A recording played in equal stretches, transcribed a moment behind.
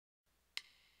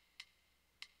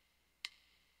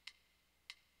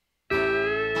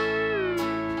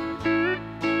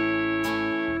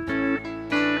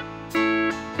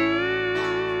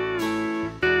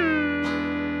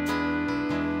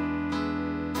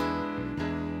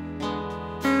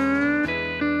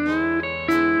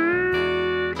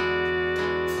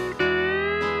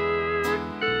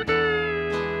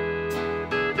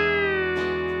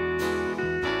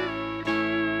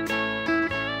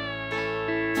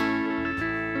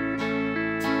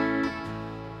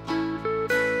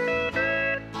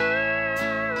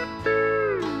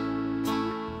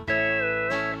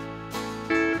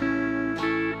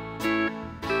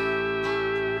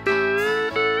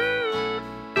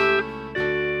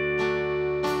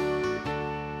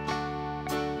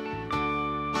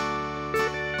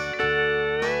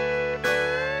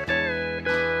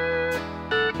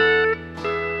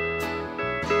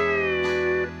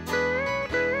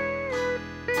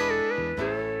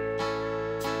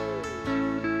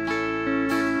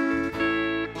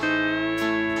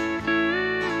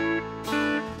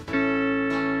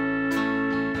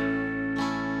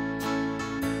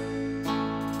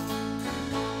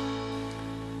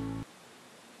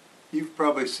You've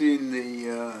probably seen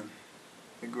the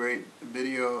great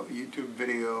YouTube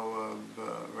video of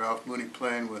Ralph Mooney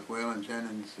playing with Waylon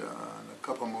Jennings in a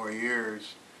couple more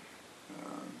years.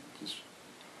 Just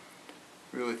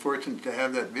really fortunate to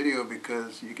have that video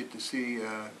because you get to see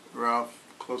Ralph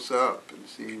close up and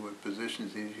see what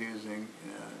positions he's using,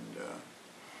 and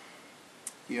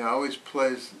he always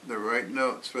plays the right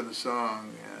notes for the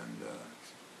song, and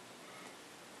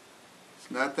it's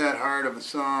not that hard of a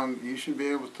song. You should be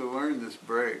able to learn this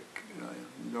break.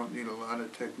 You don't need a lot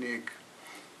of technique,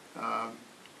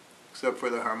 except for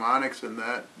the harmonics, and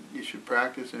that you should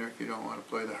practice. And if you don't want to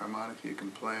play the harmonics, you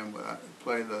can play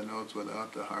the notes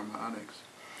without the harmonics.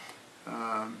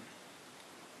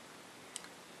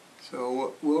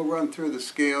 So we'll run through the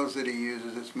scales that he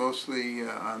uses. It's mostly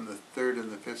on the 3rd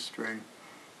and the 5th string,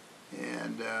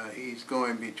 and he's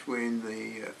going between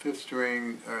the 5th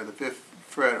string, or the 5th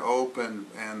fret open,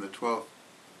 and the 12th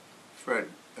fret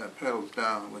pedals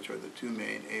down, which are the two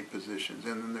main A positions.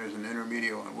 And then there's an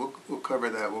intermediate one. We'll cover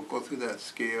that. We'll go through that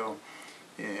scale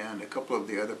and a couple of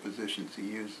the other positions he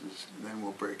uses, and then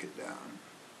we'll break it down.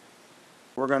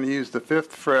 We're going to use the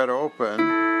 5th fret open,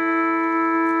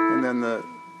 and then the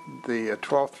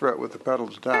 12th fret with the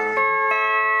pedals down.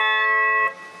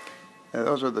 And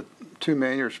those are the two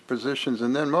major positions.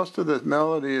 And then most of the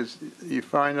melody is you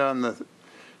find on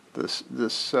this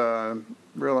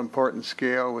real important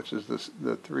scale, which is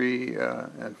the 3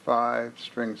 and 5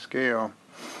 string scale.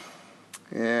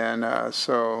 And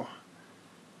so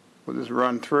we'll just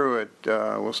run through it.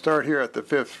 We'll start here at the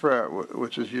 5th fret,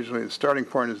 which is usually the starting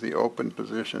point is the open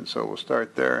position. So we'll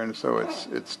start there, and so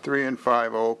it's 3 and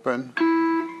 5 open,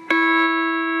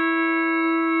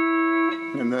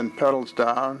 and then pedals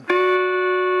down,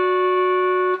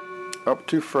 up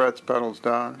 2 frets, pedals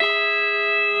down,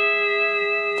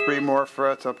 3 more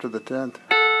frets up to the 10th.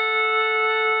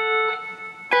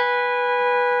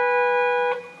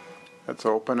 That's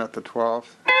open at the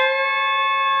 12th.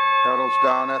 Pedals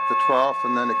down at the 12th,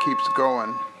 and then it keeps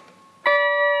going.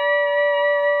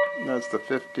 That's the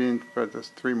 15th, but there's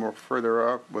 3 more further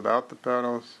up without the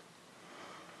pedals.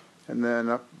 And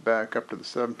then back up to the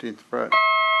 17th fret.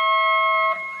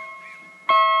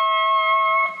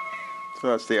 So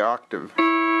that's the octave.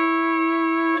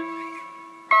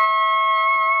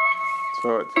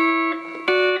 So it's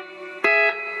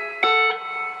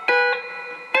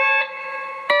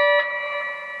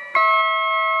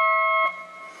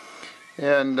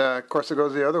and of course it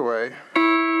goes the other way.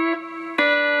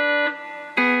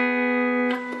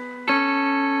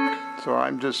 So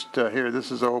I'm just here. This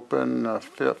is open,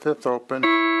 5th open,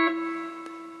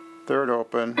 3rd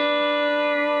open,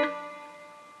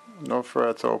 no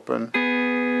frets open,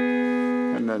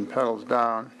 and then pedals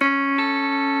down.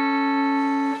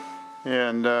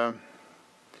 And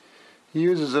he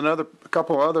uses a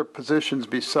couple other positions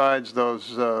besides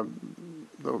those, the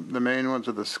main ones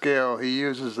of the scale. He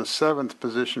uses the 7th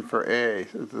position for A,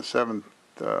 the 7th,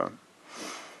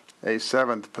 a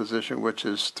 7th position, which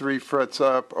is 3 frets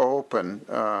up open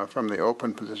from the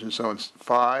open position. So it's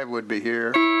 5 would be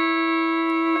here,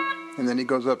 and then he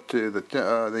goes up to the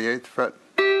 8th fret.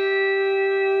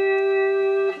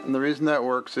 And the reason that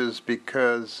works is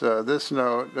because this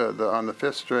note on the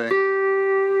 5th string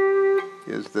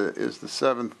is the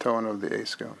 7th tone of the A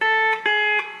scale.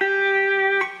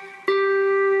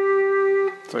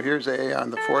 So here's A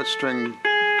on the 4th string,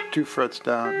 2 frets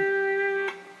down,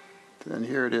 and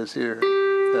here it is here at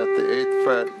the 8th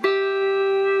fret.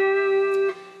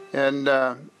 And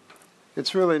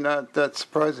it's really not that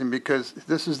surprising because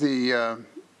this is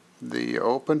the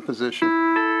open position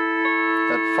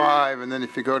at 5, and then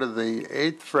if you go to the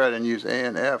 8th fret and use A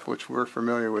and F, which we're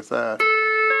familiar with that,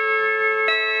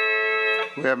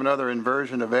 we have another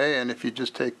inversion of A, and if you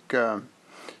just take the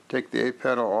A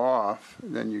pedal off,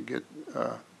 then you get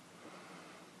an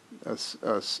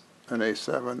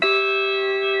A7.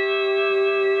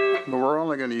 But we're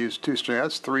only going to use 2 strings.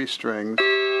 That's 3 strings.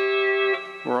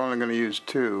 We're only going to use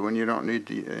 2 when you don't need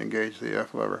to engage the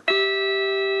F lever,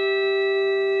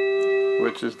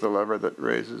 which is the lever that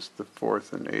raises the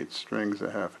 4th and 8th strings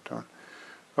a half a tone.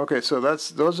 Okay, so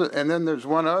those are, and then there's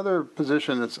one other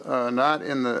position that's not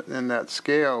in that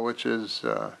scale, which is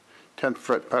 10th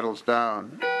fret pedals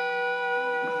down,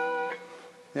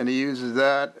 and he uses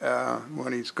that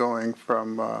when he's going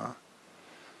from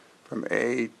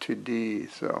A to D.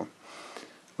 So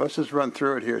let's just run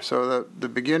through it here. So the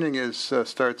beginning is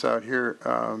starts out here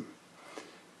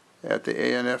at the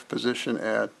A and F position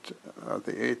at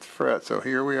the 8th fret. So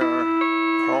here we are,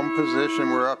 home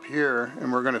position, we're up here,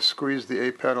 and we're going to squeeze the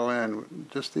A pedal in,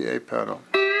 just the A pedal.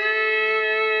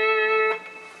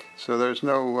 So there's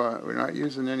no, we're not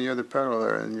using any other pedal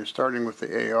there, and you're starting with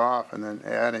the A off and then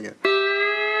adding it.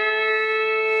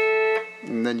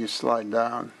 And then you slide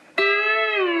down.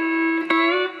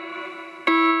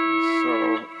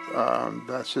 So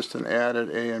that's just an added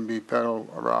A and B pedal,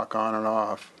 rock on and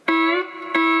off.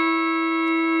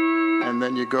 And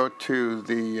then you go to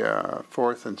the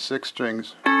 4th and 6th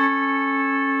strings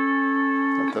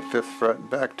at the 5th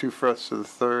fret, back 2 frets to the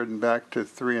 3rd, and back to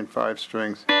 3 and 5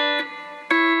 strings.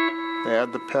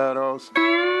 Add the pedals,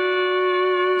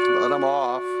 let them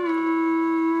off,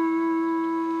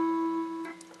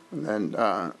 and then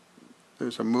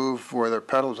there's a move where their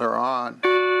pedals are on,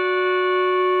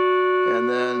 and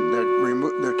then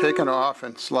they're taken off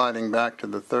and sliding back to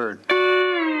the 3rd.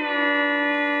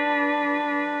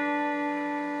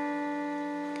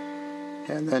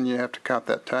 And then you have to count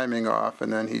that timing off,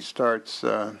 and then he starts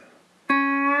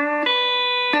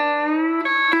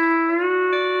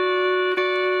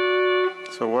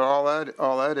so what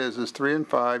all that is 3 and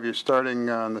 5. You're starting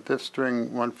on the 5th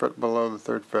string, 1 fret below the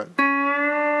 3rd fret.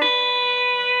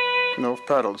 No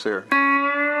pedals here.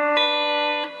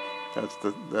 That's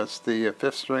the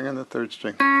 5th string and the 3rd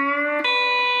string.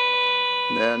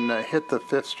 Then hit the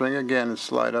 5th string again and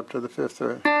slide up to the 5th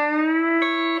fret.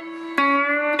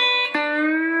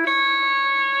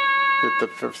 Hit the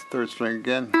 3rd string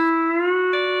again.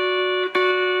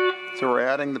 So we're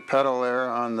adding the pedal there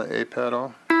on the A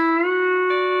pedal.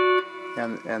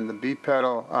 And the B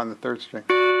pedal on the 3rd string.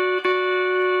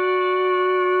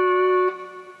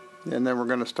 And then we're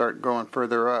going to start going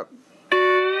further up.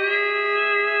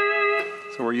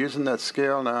 So we're using that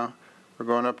scale now. We're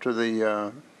going up to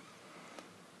the,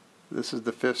 this is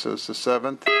the 5th, so it's the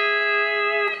 7th.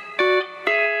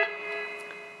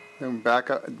 Then back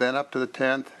up, then up to the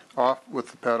 10th, off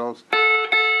with the pedals.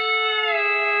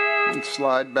 And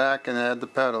slide back and add the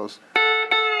pedals.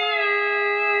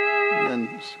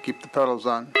 And keep the pedals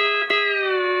on.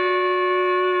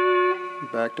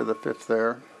 Back to the 5th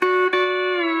there.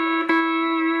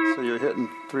 So you're hitting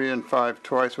 3 and 5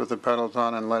 twice with the pedals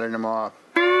on and letting them off.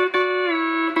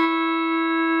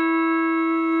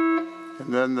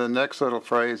 And then the next little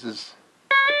phrase is,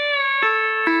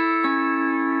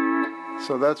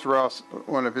 so that's Ross,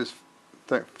 one of his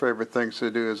favorite things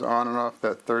to do is on and off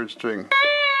that 3rd string.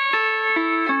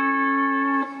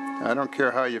 I don't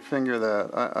care how you finger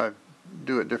that. I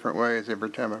do it different ways every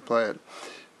time I play it.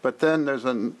 But then there's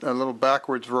a little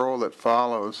backwards roll that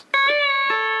follows.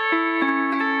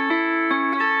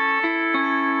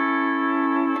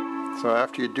 So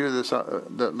after you do this,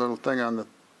 that little thing on the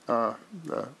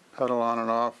pedal on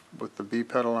and off with the B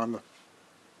pedal on the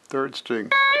 3rd string,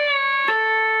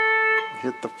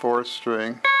 hit the 4th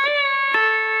string,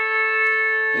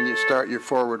 and you start your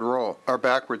forward roll, or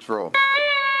backwards roll.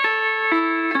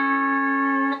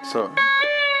 So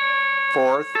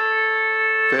 4th,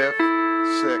 5th,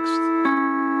 6th,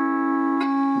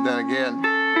 and then again.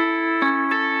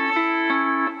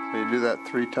 So you do that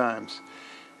 3 times.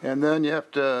 And then you have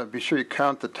to be sure you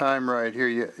count the time right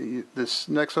here. This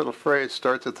next little phrase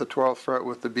starts at the 12th fret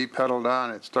with the B pedal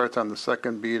down. It starts on the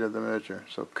 2nd beat of the measure.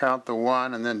 So count the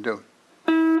 1 and then do.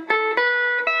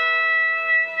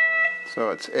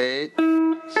 So it's 8,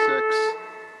 6,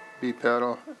 B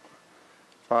pedal,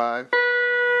 5,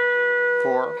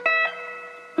 4.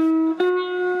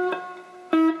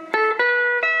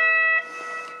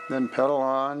 Then pedal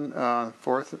on,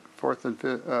 4th and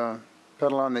 5th,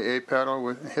 pedal on the A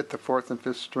pedal, hit the 4th and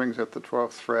 5th strings at the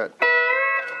 12th fret.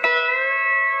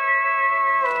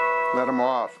 Let them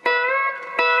off.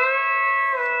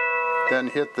 Then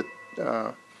hit the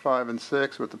 5 and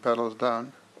 6 with the pedals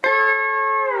down.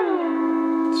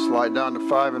 Slide down to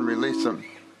 5 and release them.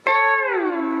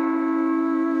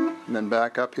 And then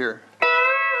back up here.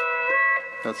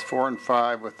 That's 4 and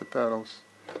 5 with the pedals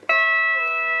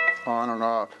on and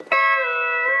off.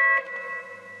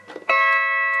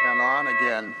 And on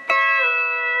again.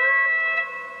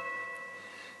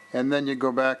 And then you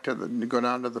go back to you go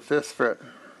down to the 5th fret.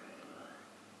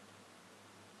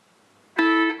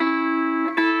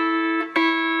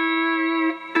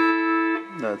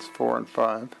 That's 4 and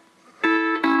 5.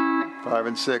 5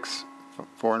 and 6.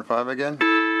 4 and 5 again.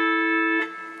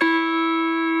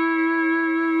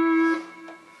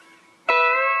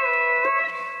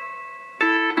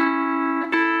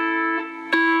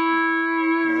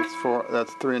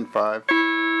 That's 3 and 5.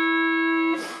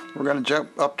 We're going to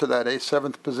jump up to that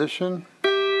A7th position.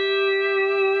 3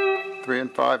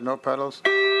 and 5, no pedals.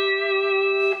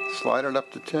 Slide it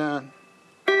up to 10.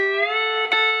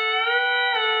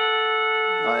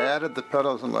 I added the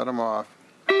pedals and let them off.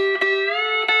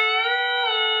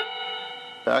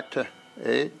 Back to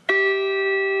 8.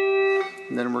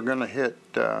 And then we're going to hit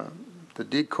the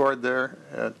D chord there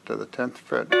at the 10th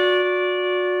fret.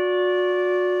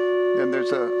 And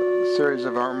there's a series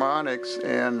of harmonics,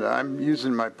 and I'm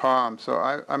using my palm, so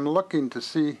I'm looking to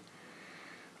see.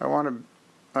 I want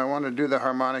to do the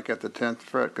harmonic at the 10th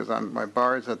fret because my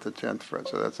bar is at the 10th fret,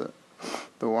 so that's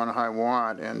the one I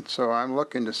want. And so I'm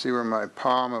looking to see where my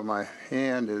palm of my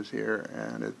hand is here,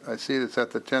 and I see it's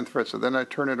at the 10th fret. So then I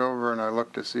turn it over and I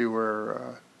look to see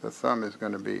where the thumb is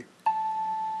going to be.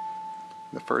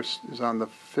 The first is on the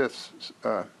 5th.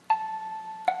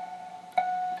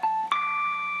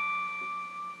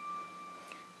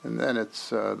 And then it's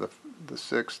the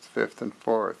 6th, 5th, and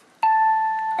 4th.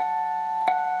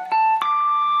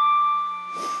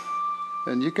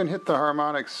 And you can hit the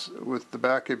harmonics with the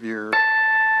back of your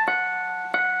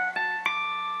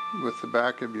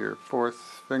 4th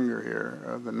finger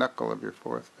here, the knuckle of your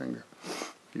 4th finger.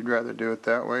 If you'd rather do it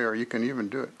that way, or you can even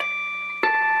do it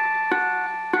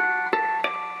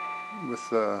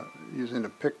with using a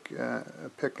pick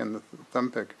and the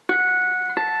thumb pick.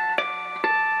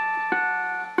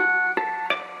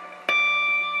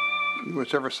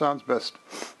 Whichever sounds best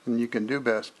and you can do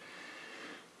best.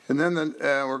 And then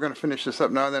we're going to finish this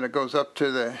up now. Then it goes up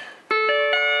to the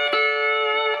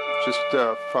just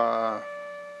 5,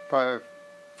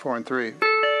 4, and 3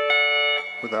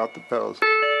 without the pedals.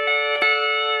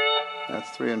 That's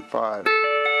 3 and 5.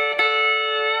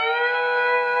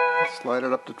 Slide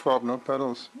it up to 12, no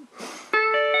pedals.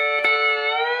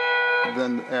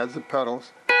 Then adds the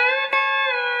pedals.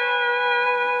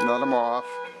 Let them off.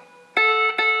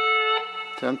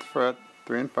 10th fret,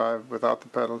 3 and 5 without the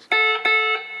pedals.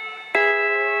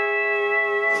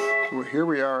 So here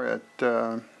we are at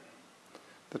the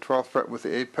 12th fret with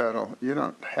the A pedal. You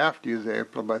don't have to use the A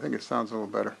pedal, but I think it sounds a little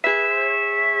better.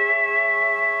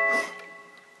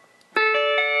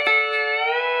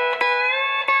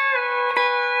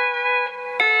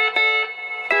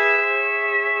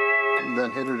 And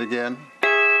then hit it again.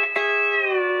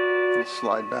 And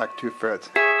slide back 2 frets.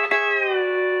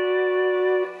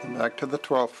 And back to the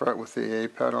 12th fret with the A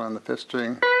pedal on the 5th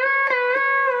string.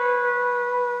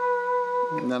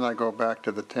 And then I go back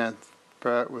to the 10th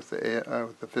fret with the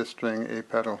 5th string A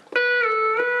pedal.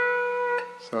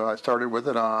 So I started with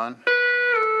it on,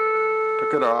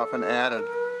 took it off and added,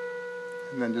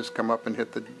 and then just come up and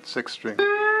hit the 6th string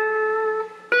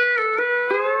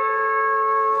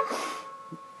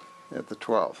at the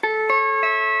 12th.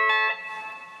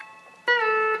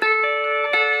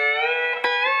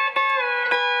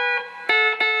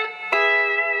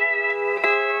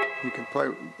 You can play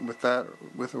with that,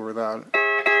 with or without it.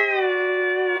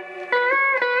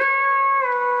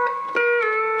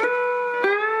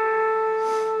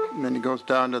 And then he goes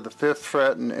down to the 5th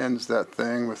fret and ends that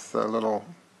thing with a little,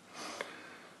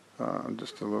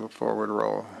 just a little forward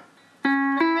roll.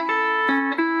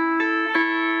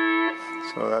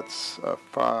 So that's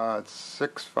 5,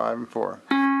 6, 5, and 4.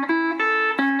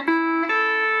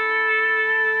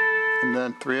 And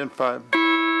then 3 and 5.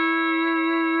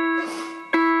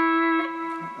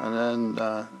 And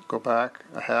then go back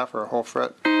a half or a whole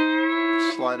fret,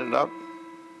 slide it up,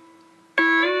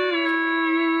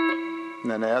 and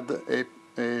then add the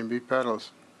A and B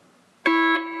pedals.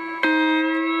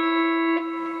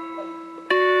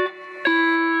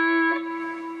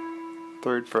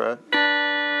 3rd fret, 3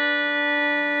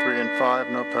 and 5,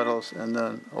 no pedals, and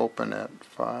then open at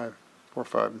 5, 4,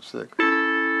 5, and 6.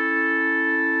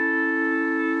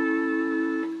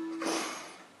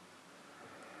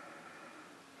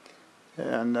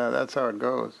 And that's how it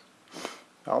goes.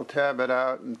 I'll tab it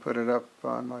out and put it up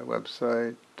on my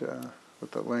website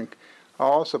with the link.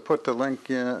 I'll also put the link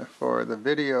in for the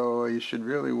video. You should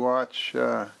really watch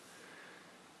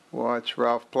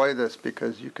Ralph play this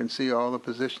because you can see all the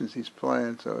positions he's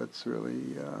playing, so it's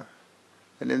really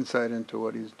an insight into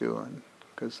what he's doing.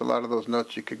 Because a lot of those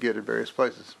notes you could get at various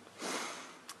places,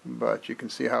 but you can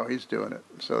see how he's doing it.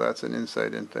 So that's an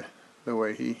insight into the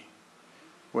way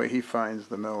he finds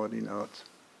the melody notes.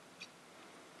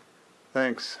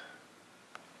 Thanks.